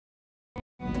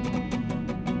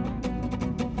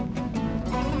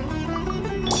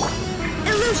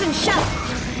Illusion shot!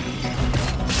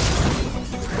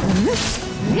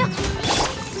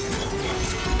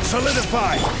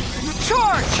 Solidify!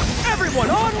 Charge! Everyone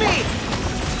on me!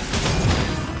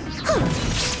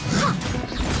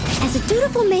 As a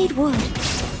dutiful maid would.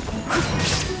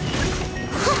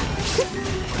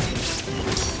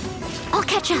 I'll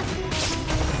catch up.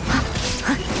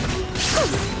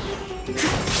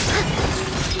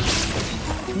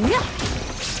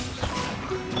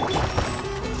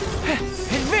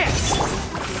 Advance!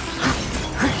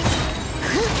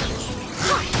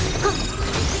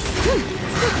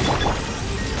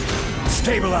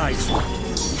 Stabilize!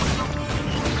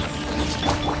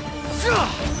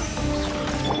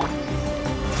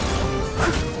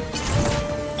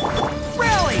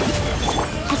 Rally!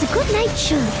 As a good knight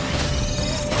should.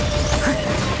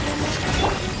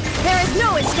 There is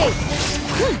no escape!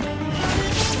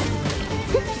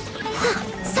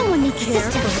 Someone needs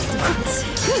assistance.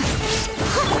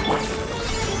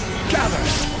 Gather!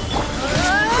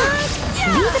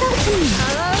 Leave it up to me.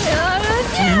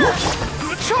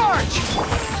 Charge!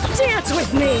 Dance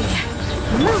with me!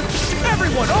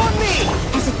 Everyone on me!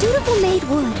 As a dutiful maid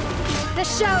would. The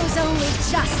show's only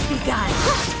just begun.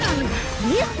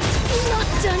 Not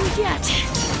done yet.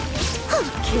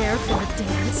 Care for a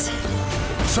dance?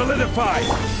 Solidify!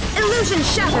 Illusion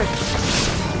shattered!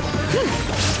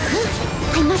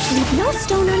 I must leave no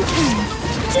stone unturned.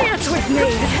 Dance with me!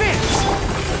 Advance!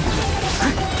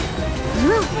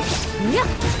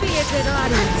 Be a good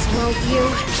audience, won't you?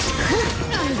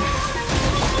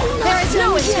 There is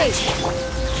no escape!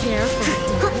 Care for a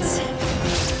dance?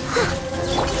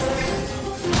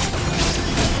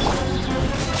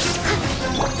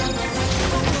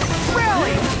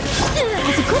 Rally!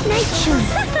 As a good knight should.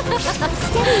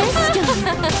 Steady as stone.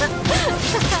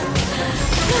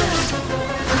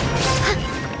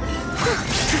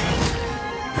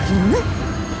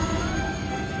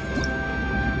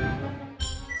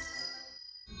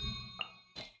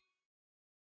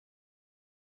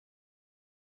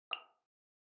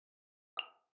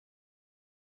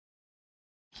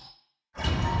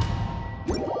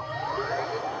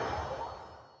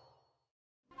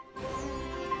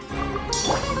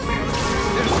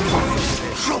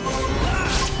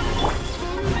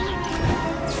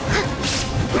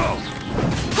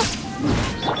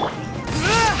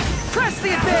 Press the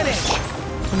advantage!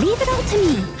 Leave it all to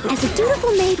me, as a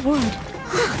dutiful maid would.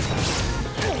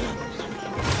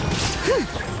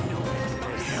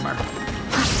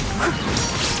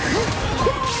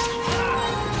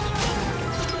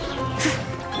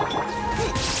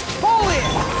 Pull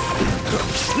in!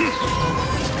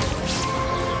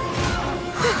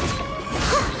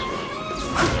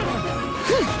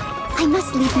 I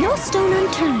must leave no stone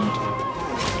unturned.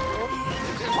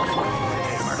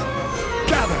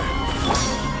 Gather!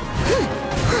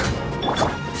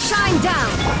 Shine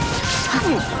down!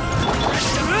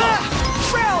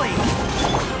 Rally!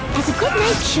 As a good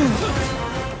knight should.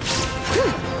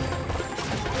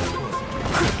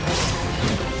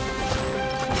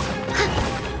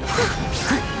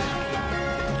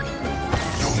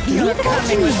 Your Leave it all to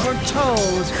coming me. was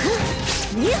foretold!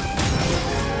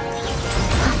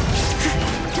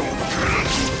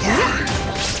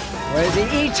 For the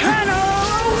eternal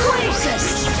oasis!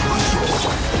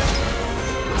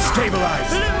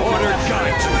 Stabilize! Order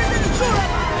guide!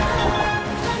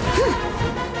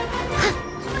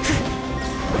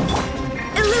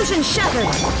 Illusion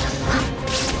shattered!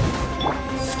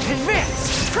 Advance!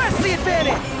 Press the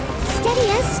advantage! Steady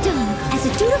as stone, as a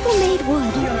dutiful maid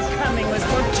would. Your coming was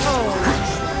foretold!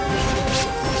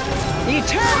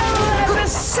 Eternal as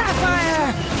a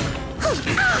sapphire!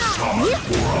 Time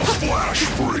for a flash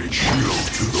break shield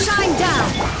to the Shine down!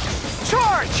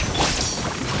 Charge!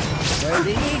 For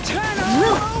the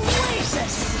eternal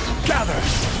oasis! Gather!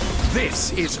 This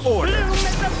is order! Bloom is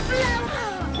a flower!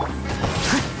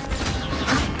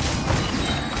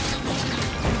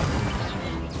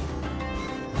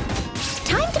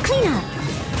 Time to clean up.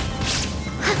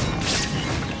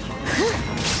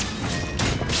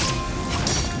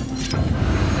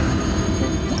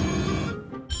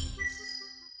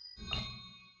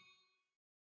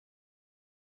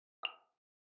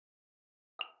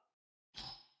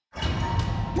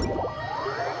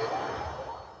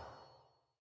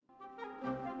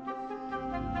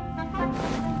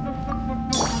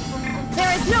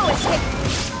 There is no escape.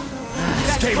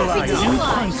 Stabilize!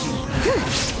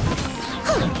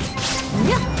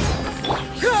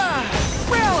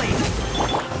 Rally!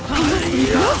 I must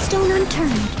leave no stone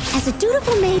unturned, as a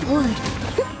dutiful maid would.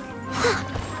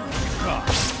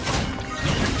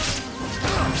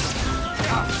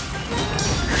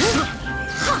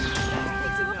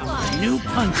 New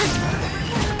Punching bag.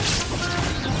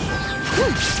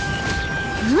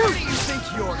 Where do you think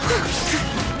you're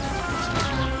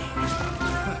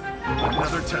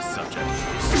Another test subject.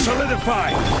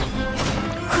 Solidify!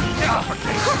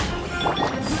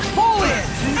 Pull in!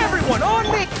 Everyone on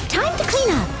me! Time to clean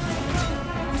up.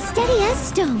 Steady as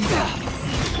stone.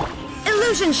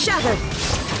 Illusion shattered.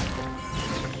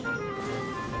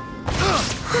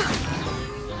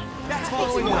 That's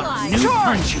following up. lies. New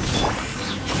charge!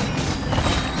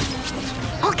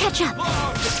 I'll catch up.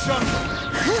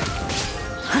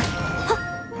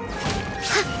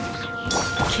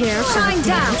 Care for Shine the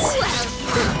down. dance.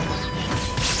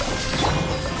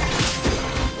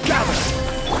 Gather!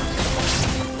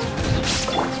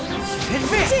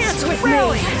 Advance! Dance with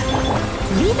Rally! me.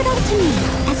 Leave it up to me,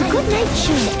 as a good knight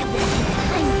should.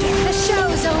 The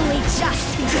show's only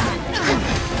just begun.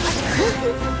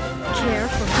 Care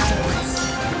for the dance.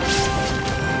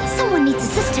 Someone needs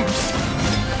assistance.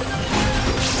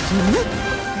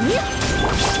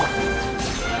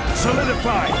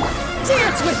 Solidify!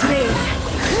 Dance with me.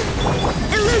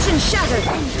 Illusion shattered.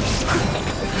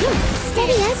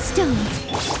 Steady as stone.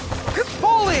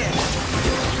 Pull in!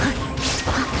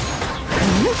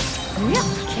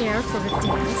 Care for the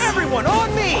dance. Everyone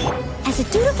on me! As a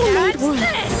dutiful maid would.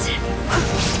 This.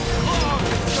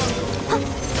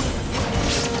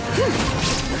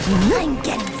 I'm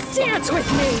getting Dance with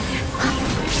me.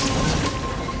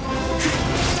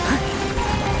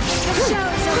 The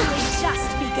show's only just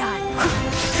begun.